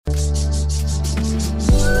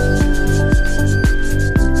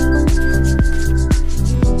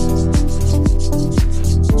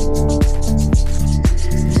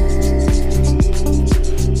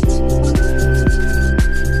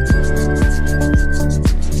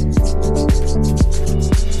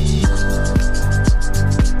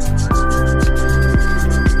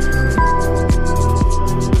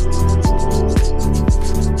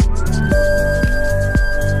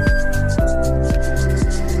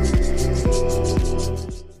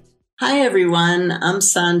Hi, everyone. I'm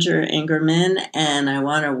Sandra Ingerman, and I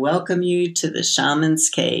want to welcome you to the Shaman's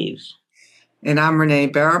Cave. And I'm Renee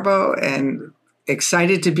Barabo, and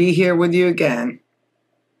excited to be here with you again.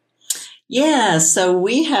 Yeah, so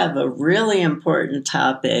we have a really important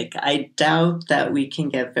topic. I doubt that we can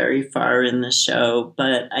get very far in the show,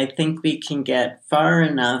 but I think we can get far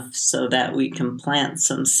enough so that we can plant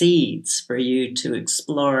some seeds for you to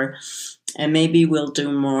explore, and maybe we'll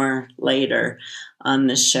do more later on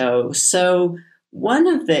the show. So one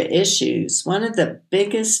of the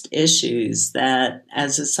biggest issues that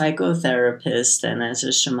as a psychotherapist and as a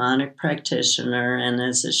shamanic practitioner and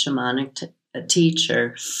as a shamanic a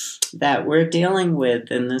teacher that we're dealing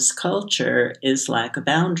with in this culture is lack of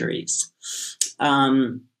boundaries.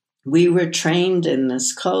 We were trained in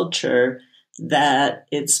this culture that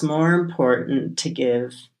it's more important to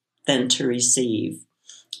give than to receive.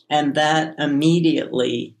 And that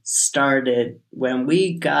immediately started when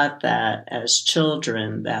we got that as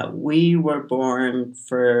children, that we were born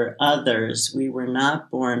for others. We were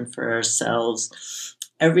not born for ourselves.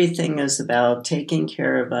 Everything is about taking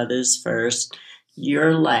care of others first,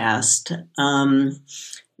 you're last.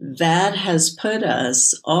 That has put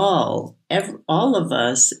us all of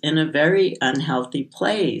us in a very unhealthy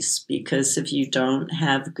place, because if you don't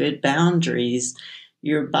have good boundaries,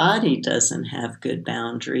 your body doesn't have good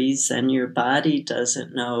boundaries, and your body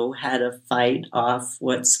doesn't know how to fight off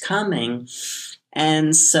what's coming.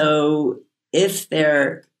 And so if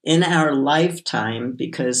they're in our lifetime,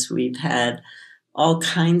 because we've had all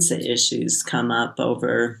kinds of issues come up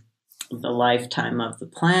over the lifetime of the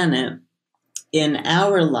planet, in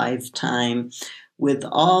our lifetime, with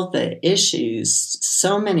all the issues,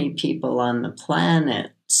 so many people on the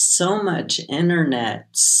planet, so much internet,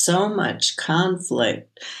 so much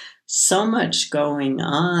conflict, so much going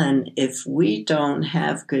on. If we don't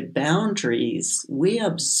have good boundaries, we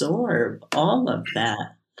absorb all of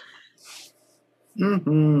that.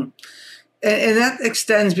 Mm-hmm. And that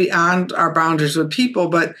extends beyond our boundaries with people,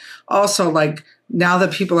 but also like now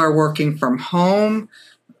that people are working from home,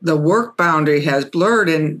 the work boundary has blurred,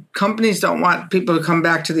 and companies don't want people to come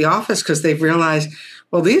back to the office because they've realized,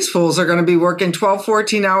 well, these fools are going to be working 12,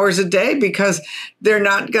 14 hours a day because they're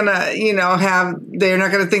not going to, they're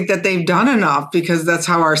not going to think that they've done enough, because that's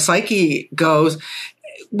how our psyche goes.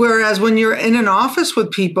 Whereas when you're in an office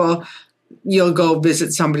with people, you'll go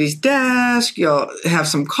visit somebody's desk, you'll have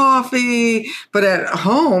some coffee, but at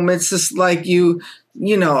home, it's just like I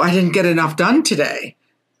didn't get enough done today.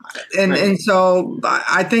 And so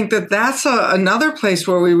I think that that's another place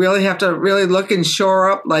where we really have to really look and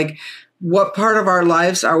shore up, like, what part of our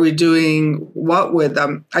lives are we doing what with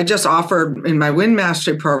them? I just offered in my Wind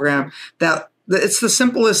Mastery program that it's the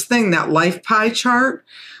simplest thing, that life pie chart,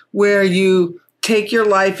 where you take your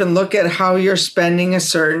life and look at how you're spending a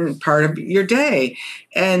certain part of your day,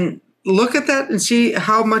 and look at that and see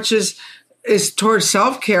how much is towards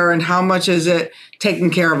self-care and how much is it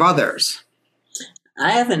taking care of others.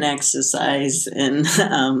 I have an exercise, and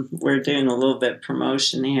we're doing a little bit of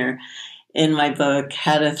promotion here, in my book,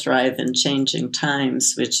 How to Thrive in Changing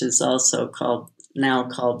Times, which is also now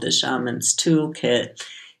called the Shamans Toolkit.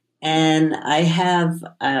 And I have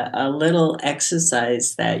a little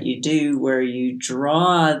exercise that you do where you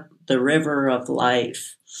draw the river of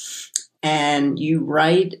life, and you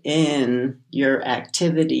write in your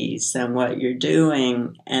activities and what you're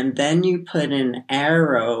doing, and then you put an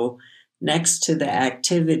arrow next to the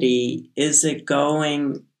activity. Is it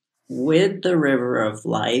going with the river of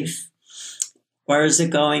life, or is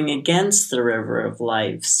it going against the river of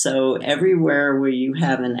life? So everywhere where you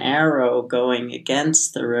have an arrow going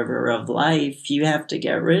against the river of life, you have to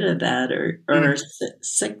get rid of that, or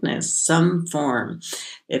sickness, some form.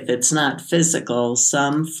 If it's not physical,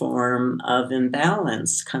 some form of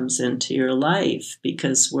imbalance comes into your life,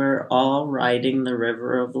 because we're all riding the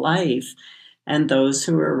river of life. And those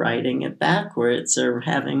who are riding it backwards are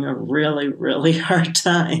having a really, really hard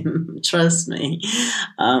time, trust me,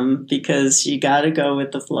 because you got to go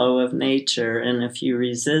with the flow of nature. And if you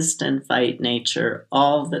resist and fight nature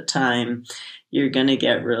all the time, you're going to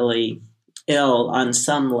get really ill on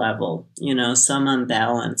some level. Some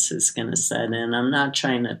imbalance is going to set in. I'm not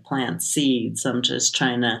trying to plant seeds. I'm just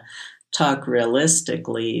trying to talk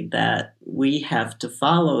realistically that we have to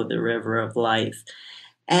follow the river of life.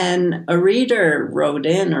 And a reader wrote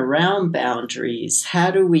in around boundaries.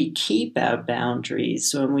 How do we keep our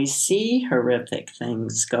boundaries when we see horrific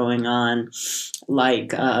things going on,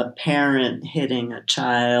 like a parent hitting a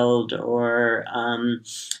child, or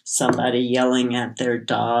somebody yelling at their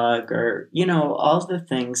dog, or, all the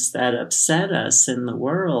things that upset us in the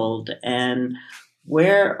world? And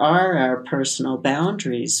where are our personal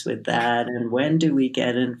boundaries with that? And when do we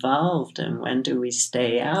get involved and when do we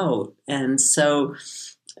stay out? And so,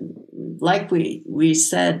 like we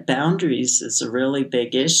said, boundaries is a really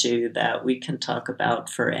big issue that we can talk about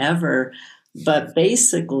forever. But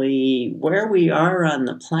basically, where we are on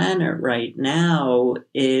the planet right now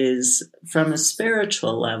is from a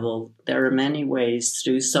spiritual level. There are many ways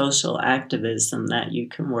through social activism that you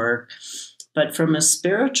can work. But from a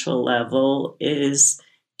spiritual level is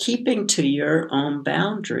keeping to your own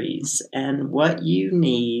boundaries and what you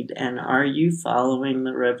need, and are you following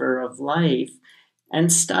the river of life?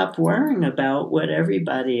 And stop worrying about what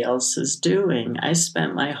everybody else is doing. I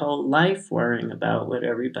spent my whole life worrying about what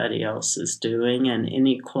everybody else is doing and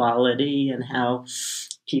inequality and how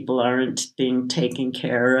people aren't being taken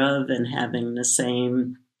care of and having the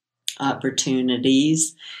same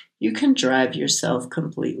opportunities. You can drive yourself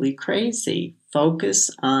completely crazy. Focus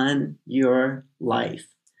on your life.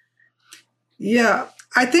 Yeah,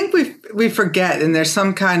 I think we forget, and there's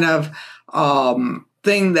some kind of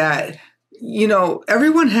thing that,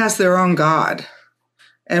 everyone has their own God,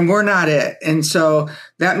 and we're not it. And so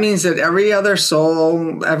that means that every other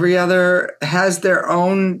soul, every other has their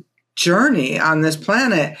own journey on this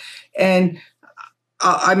planet. And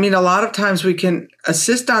I mean, a lot of times we can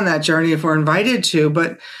assist on that journey if we're invited to,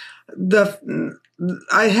 but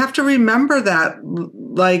I have to remember that,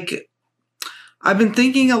 like, I've been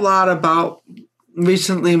thinking a lot about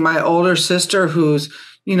recently my older sister who's,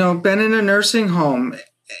 been in a nursing home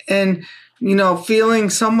and, feeling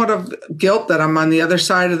somewhat of guilt that I'm on the other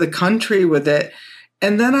side of the country with it.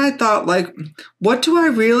 And then I thought, like, what do I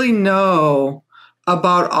really know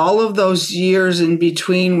about all of those years in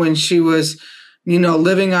between when she was,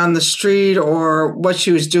 living on the street, or what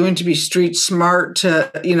she was doing to be street smart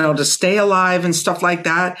to stay alive and stuff like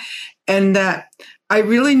that. And that I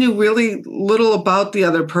really knew really little about the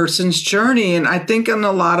other person's journey. And I think in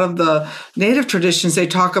a lot of the Native traditions, they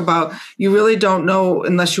talk about you really don't know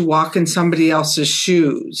unless you walk in somebody else's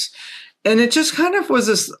shoes. And it just kind of was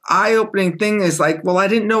this eye-opening thing, is like, well, I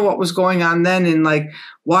didn't know what was going on then. And like,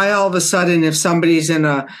 why all of a sudden, if somebody's in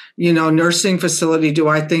a, nursing facility, do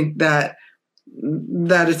I think that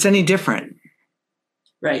it's any different?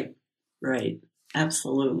 Right.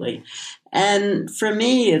 Absolutely. And for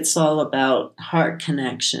me, it's all about heart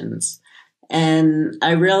connections. And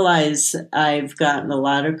I realize I've gotten a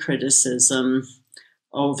lot of criticism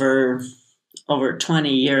over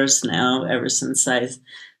 20 years now, ever since I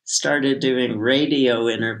started doing radio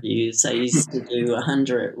interviews. I used to do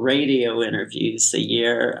 100 radio interviews a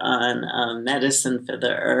year on medicine for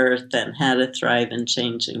the earth and how to thrive in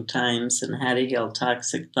changing times and how to heal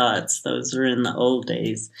toxic thoughts. Those were in the old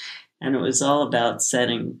days. And it was all about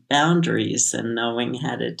setting boundaries and knowing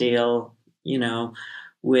how to deal,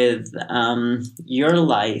 with your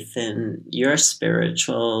life and your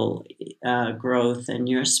spiritual growth and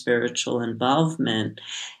your spiritual involvement.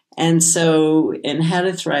 And so in How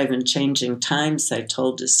to Thrive in Changing Times, I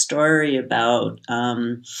told a story about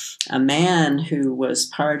a man who was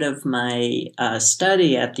part of my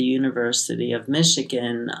study at the University of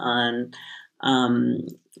Michigan on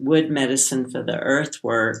wood medicine for the earth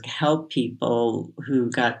work, help people who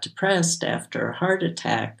got depressed after a heart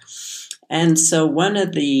attack. And so one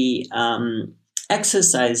of the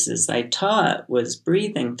exercises I taught was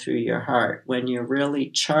breathing through your heart when you're really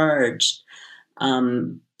charged,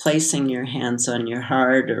 placing your hands on your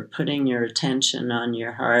heart or putting your attention on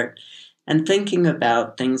your heart and thinking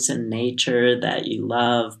about things in nature that you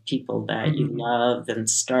love, people that you love, and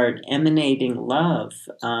start emanating love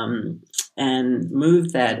and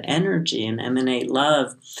move that energy and emanate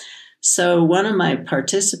love. So one of my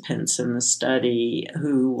participants in the study,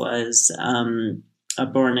 who was a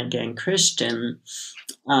born-again Christian,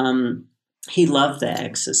 he loved the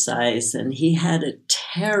exercise, and he had a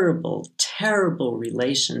terrible, terrible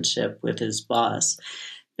relationship with his boss.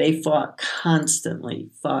 They fought constantly.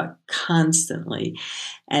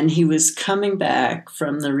 And he was coming back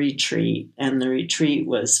from the retreat, and the retreat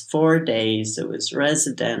was 4 days. It was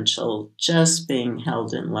residential, just being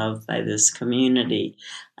held in love by this community.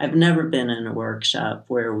 I've never been in a workshop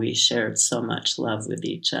where we shared so much love with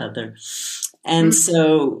each other. And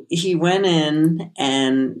so he went in,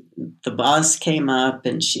 and the boss came up,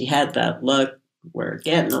 and she had that look, we're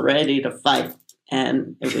getting ready to fight.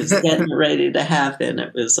 And it was getting ready to happen.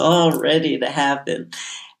 It was all ready to happen.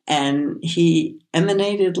 And he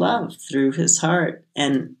emanated love through his heart.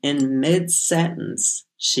 And in mid-sentence,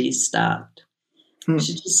 she stopped.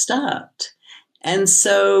 She just stopped. And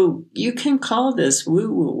so you can call this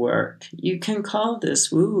woo-woo work.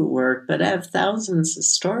 But I have thousands of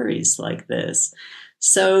stories like this.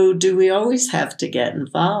 So, do we always have to get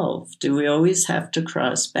involved? Do we always have to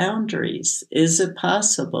cross boundaries? Is it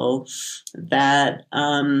possible that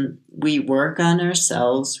we work on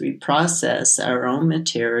ourselves, we process our own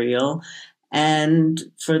material, and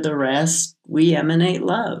for the rest, we emanate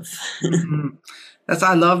love? Mhm.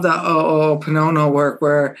 I love the O'Ponono work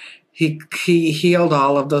where he healed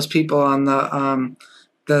all of those people on the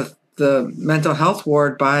mental health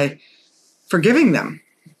ward by forgiving them,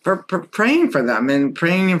 for praying for them and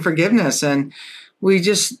praying in forgiveness. And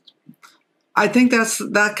I think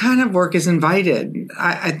that kind of work is invited.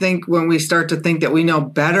 I think when we start to think that we know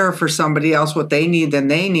better for somebody else what they need than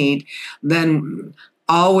they need, then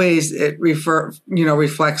always it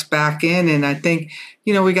reflects back in. And I think,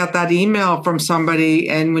 we got that email from somebody,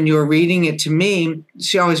 and when you were reading it to me,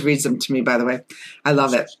 she always reads them to me, by the way. I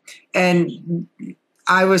love it. And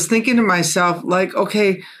I was thinking to myself, like,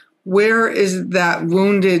 okay, where is that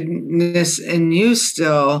woundedness in you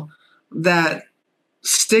still that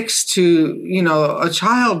sticks to, a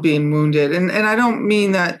child being wounded? And I don't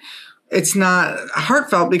mean that it's not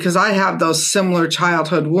heartfelt, because I have those similar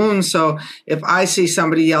childhood wounds. So if I see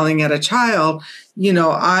somebody yelling at a child,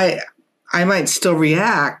 I might still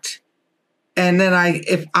react. And then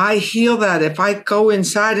if I heal that, if I go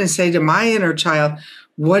inside and say to my inner child,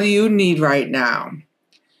 what do you need right now?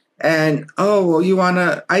 And, oh, well, you want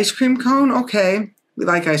an ice cream cone? Okay. We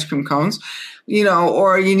like ice cream cones,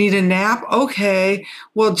 or you need a nap? Okay.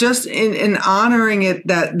 Well, just in honoring it,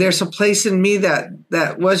 that there's a place in me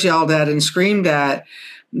that was yelled at and screamed at,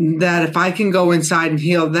 that if I can go inside and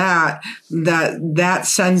heal that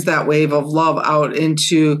sends that wave of love out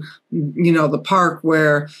into, the park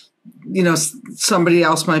where, somebody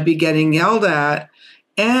else might be getting yelled at.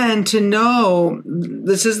 And to know,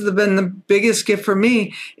 this has been the biggest gift for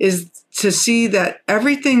me, is to see that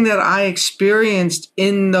everything that I experienced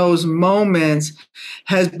in those moments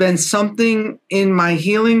has been something in my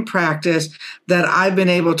healing practice that I've been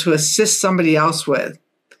able to assist somebody else with.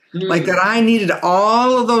 Like that I needed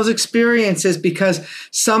all of those experiences because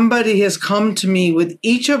somebody has come to me with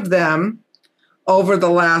each of them over the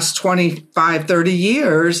last 25, 30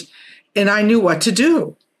 years, and I knew what to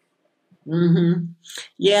do. Mm-hmm.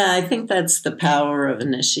 Yeah, I think that's the power of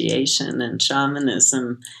initiation and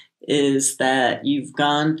shamanism, is that you've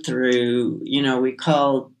gone through, we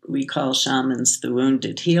call shamans the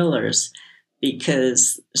wounded healers,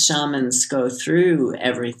 because shamans go through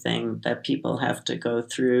everything that people have to go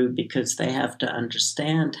through because they have to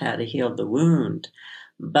understand how to heal the wound.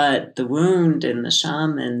 But the wound in the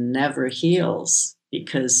shaman never heals,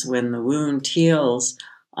 because when the wound heals,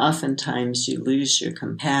 oftentimes you lose your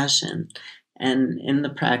compassion. And in the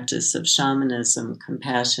practice of shamanism,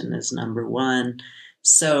 compassion is number one.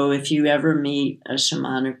 So if you ever meet a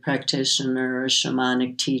shamanic practitioner, a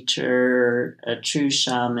shamanic teacher, a true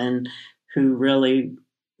shaman who really,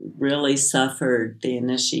 really suffered the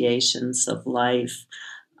initiations of life,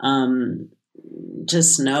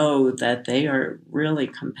 just know that they are really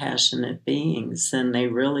compassionate beings, and they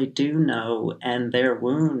really do know, and their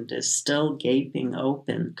wound is still gaping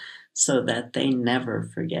open so that they never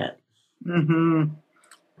forget. Mm-hmm.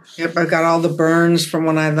 Yep, I got all the burns from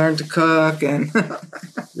when I learned to cook, and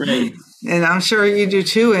right. And I'm sure you do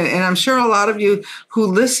too, and I'm sure a lot of you who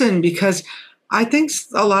listen, because I think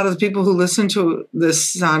a lot of the people who listen to this,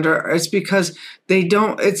 Sandra, it's because they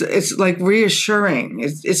don't. It's like reassuring.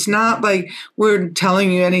 It's not like we're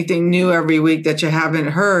telling you anything new every week that you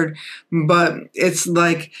haven't heard, but it's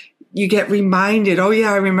like you get reminded. Oh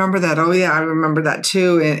yeah, I remember that. Oh yeah, I remember that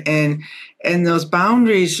too. And those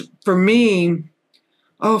boundaries for me.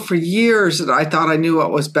 Oh, for years I thought I knew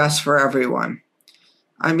what was best for everyone.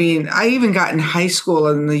 I mean, I even got in high school,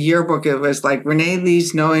 in the yearbook, it was like Renee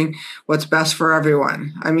Lee's knowing what's best for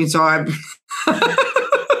everyone. I mean, so I've,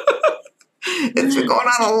 it's been going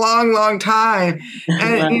on a long, long time.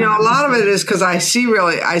 And, a lot of it is because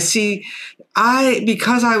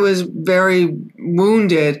because I was very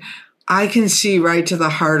wounded, I can see right to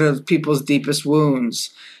the heart of people's deepest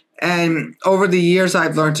wounds. And over the years,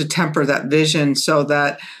 I've learned to temper that vision so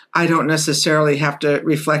that I don't necessarily have to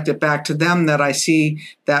reflect it back to them, that I see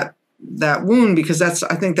that wound, because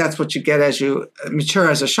I think that's what you get as you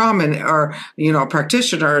mature as a shaman or, a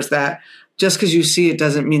practitioner, is that just because you see it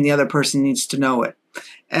doesn't mean the other person needs to know it.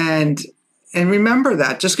 And remember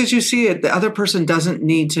that just because you see it, the other person doesn't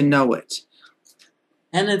need to know it.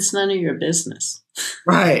 And it's none of your business.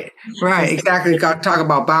 Right, exactly. Got to talk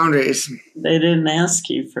about boundaries. They didn't ask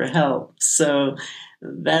you for help. So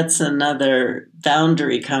that's another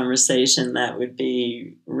boundary conversation that would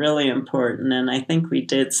be really important. And I think we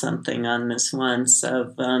did something on this once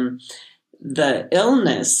of the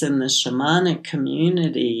illness in the shamanic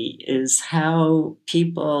community is how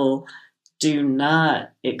people do not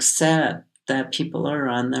accept that people are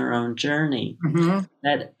on their own journey, Mm-hmm.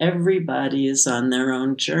 that everybody is on their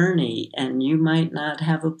own journey, and you might not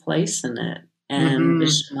have a place in it. And the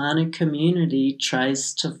Mm-hmm. shamanic community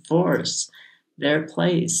tries to force their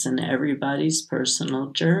place in everybody's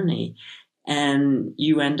personal journey. And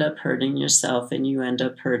you end up hurting yourself and you end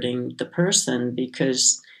up hurting the person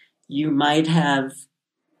because you might have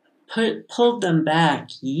pulled them back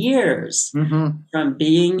years Mm-hmm. from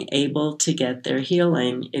being able to get their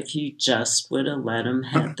healing if you just would have let them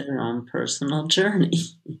have their own personal journey.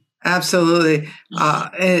 Absolutely.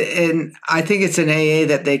 And I think it's in AA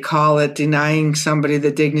that they call it denying somebody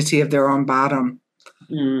the dignity of their own bottom.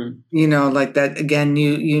 Mm, Like that, again,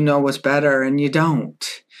 you know what's better and you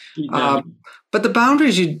don't. you Uh, don't. but the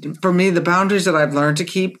boundaries, for me, the boundaries that I've learned to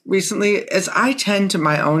keep recently is I tend to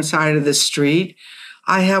my own side of the street.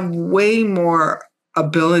 I have way more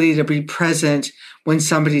ability to be present when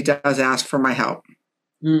somebody does ask for my help.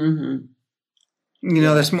 Mm-hmm.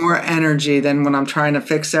 Yeah. There's more energy than when I'm trying to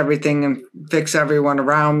fix everything and fix everyone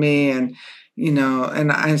around me.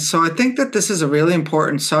 So I think that this is a really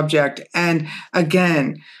important subject. And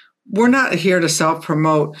again, we're not here to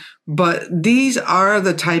self-promote, but these are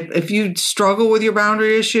the type, if you struggle with your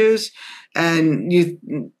boundary issues and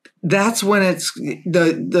that's when it's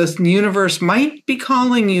the universe might be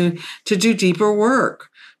calling you to do deeper work,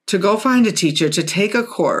 to go find a teacher, to take a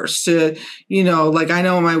course, like I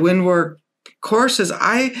know in my wind work courses,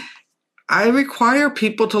 I require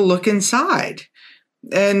people to look inside.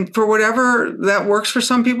 And for whatever that works for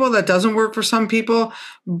some people, that doesn't work for some people,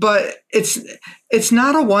 but it's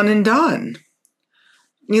not a one and done.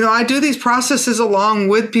 I do these processes along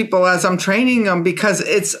with people as I'm training them because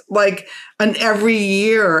it's like an every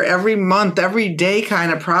year, every month, every day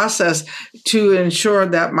kind of process to ensure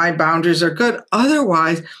that my boundaries are good.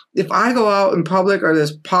 Otherwise, if I go out in public or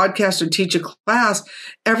this podcast or teach a class,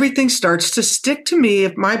 everything starts to stick to me.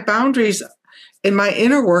 If my boundaries in my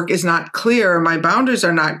inner work is not clear, and my boundaries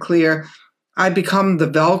are not clear, I become the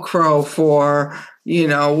Velcro for,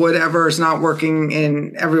 whatever is not working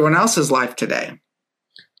in everyone else's life today.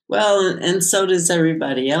 Well, and so does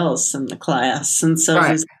everybody else in the class, and so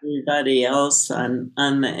Right. does everybody else on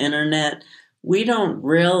the internet. We don't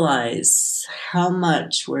realize how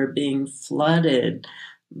much we're being flooded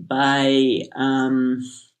by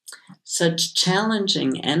such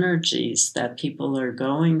challenging energies that people are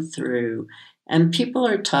going through. And people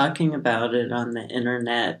are talking about it on the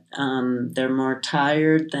internet. They're more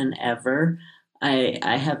tired than ever.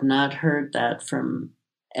 I have not heard that from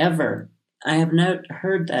ever. I have not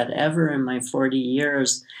heard that ever in my 40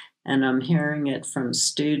 years. And I'm hearing it from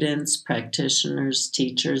students, practitioners,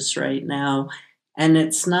 teachers right now. And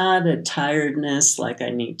it's not a tiredness like I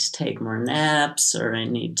need to take more naps or I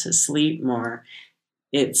need to sleep more.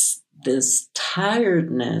 It's this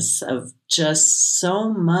tiredness of just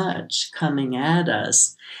so much coming at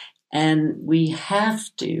us. And we have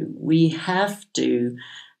to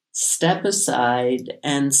step aside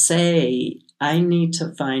and say, I need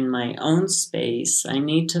to find my own space. I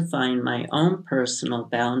need to find my own personal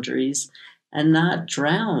boundaries and not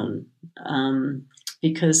drown,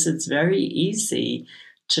 because it's very easy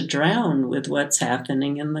to drown with what's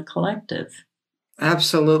happening in the collective.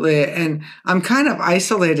 Absolutely. And I'm kind of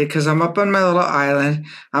isolated because I'm up on my little island.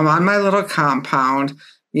 I'm on my little compound.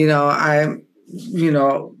 I'm,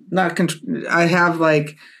 not, I have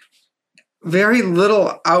like very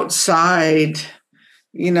little outside,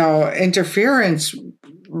 interference.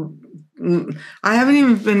 I haven't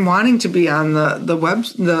even been wanting to be on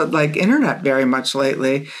the internet very much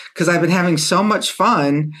lately because I've been having so much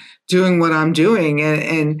fun doing what I'm doing.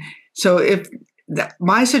 And so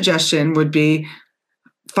my suggestion would be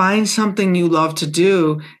find something you love to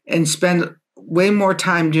do and spend way more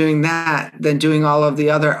time doing that than doing all of the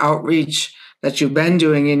other outreach that you've been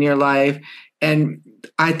doing in your life. And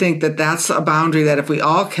I think that that's a boundary that if we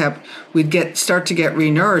all kept, we'd start to get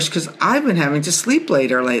renourished, because I've been having to sleep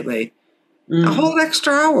later lately. A whole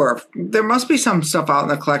extra hour. There must be some stuff out in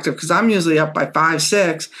the collective because I'm usually up by 5,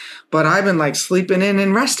 6, but I've been like sleeping in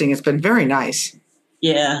and resting. It's been very nice.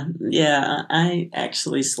 Yeah. I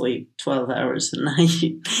actually sleep 12 hours a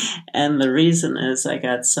night. And the reason is I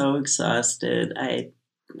got so exhausted. I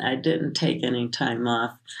didn't take any time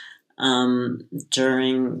off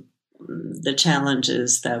during the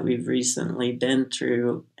challenges that we've recently been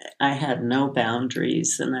through. I had no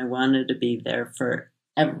boundaries and I wanted to be there for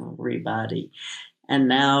everybody. And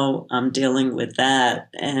now I'm dealing with that.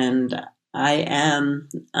 And I am,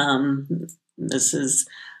 this is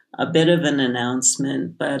a bit of an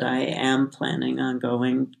announcement, but I am planning on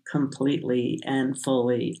going completely and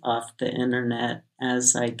fully off the internet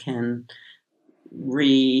as I can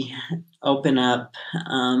reopen up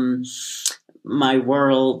my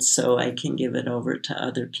world so I can give it over to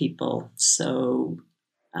other people. So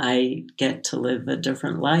I get to live a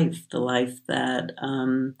different life, the life that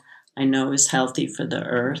I know is healthy for the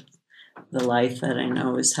earth, the life that I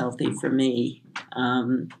know is healthy for me.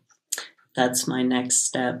 That's my next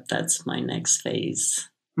step. That's my next phase.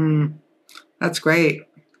 That's great.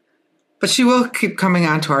 But she will keep coming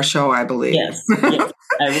on to our show, I believe. Yes, yes.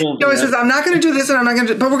 I will. She always says, I'm not going to do this and I'm not going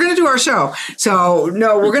to, but we're going to do our show. So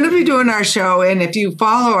no, we're going to be doing our show. And if you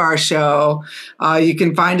follow our show, you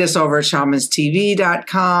can find us over at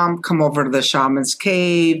shamanstv.com. Come over to the Shamans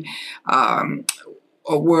Cave.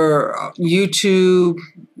 We're YouTube,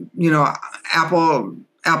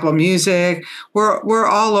 Apple Music. We're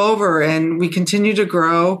all over, and we continue to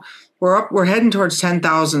grow. We're heading towards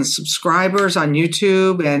 10,000 subscribers on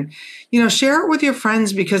YouTube, and share it with your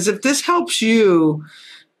friends, because if this helps you,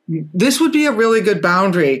 this would be a really good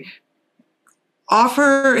boundary.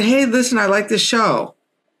 Offer, hey, listen, I like this show.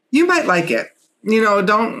 You might like it.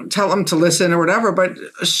 Don't tell them to listen or whatever, but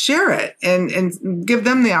share it and give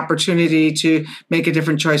them the opportunity to make a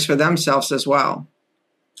different choice for themselves as well.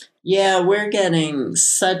 Yeah, we're getting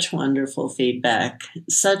such wonderful feedback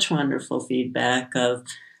of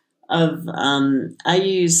I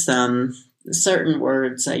use certain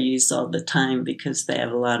words I use all the time because they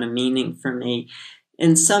have a lot of meaning for me.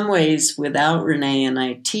 In some ways, without Renee and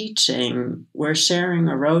I teaching, we're sharing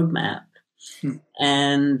a roadmap.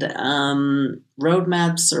 And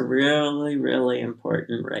roadmaps are really, really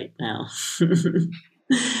important right now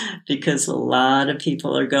because a lot of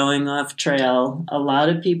people are going off trail. A lot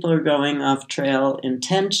of people are going off trail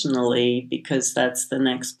intentionally because that's the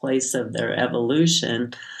next place of their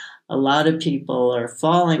evolution. A lot of people are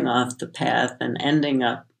falling off the path and ending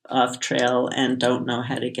up off trail and don't know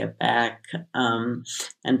how to get back and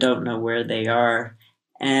don't know where they are.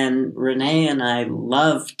 And Renee and I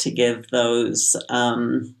love to give those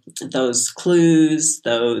clues,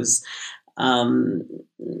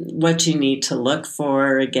 what you need to look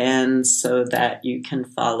for again, so that you can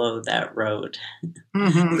follow that road.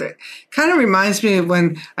 Mm-hmm. It kind of reminds me of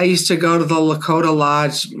when I used to go to the Lakota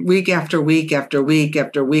Lodge week after week after week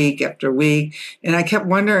after week after week, and I kept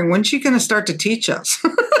wondering, when's she going to start to teach us?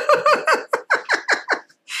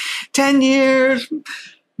 10 years.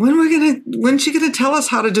 When's she gonna tell us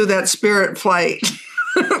how to do that spirit flight?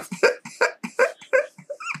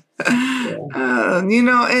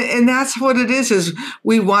 And that's what it is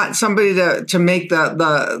we want somebody to make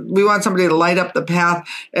we want somebody to light up the path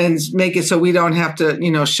and make it so we don't have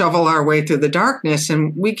to, shovel our way through the darkness.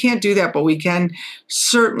 And we can't do that, but we can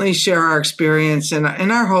certainly share our experience and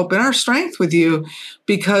our hope and our strength with you,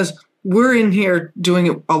 because we're in here doing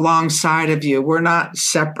it alongside of you. We're not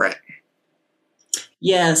separate.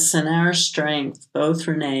 Yes, and our strength, both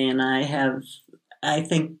Renee and I have, I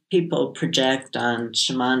think people project on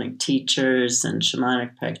shamanic teachers and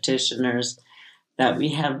shamanic practitioners that we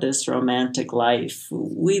have this romantic life.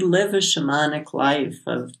 We live a shamanic life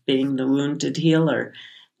of being the wounded healer,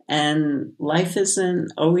 and life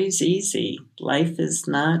isn't always easy. Life is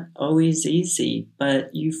not always easy,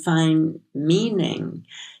 but you find meaning.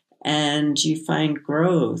 And you find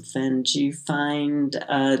growth, and you find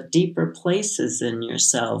deeper places in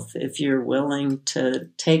yourself if you're willing to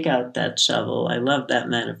take out that shovel. I love that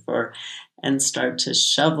metaphor, and start to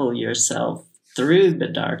shovel yourself through the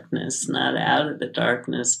darkness, not out of the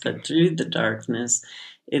darkness, but through the darkness.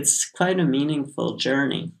 It's quite a meaningful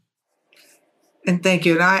journey. And thank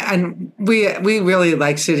you. And we really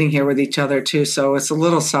like sitting here with each other too. So it's a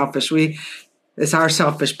little selfish. It's our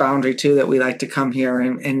selfish boundary, too, that we like to come here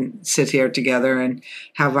and sit here together and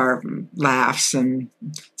have our laughs. And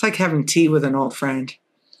it's like having tea with an old friend.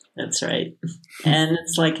 That's right. And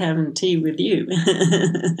it's like having tea with you.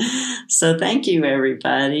 So thank you,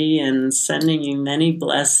 everybody, and sending you many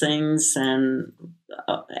blessings. And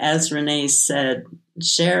as Renee said,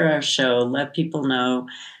 share our show. Let people know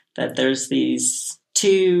that there's these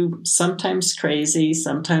two sometimes crazy,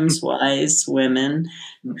 sometimes wise women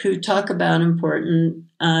who talk about important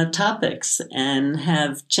topics and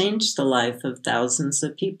have changed the life of thousands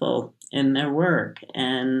of people in their work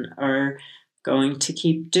and are going to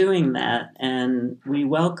keep doing that. And we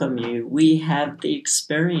welcome you. We have the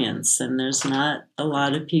experience, and there's not a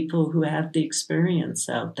lot of people who have the experience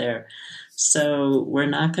out there. So we're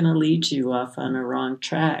not going to lead you off on a wrong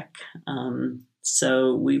track.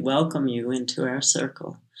 So we welcome you into our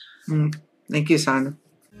circle. Thank you, Sandra.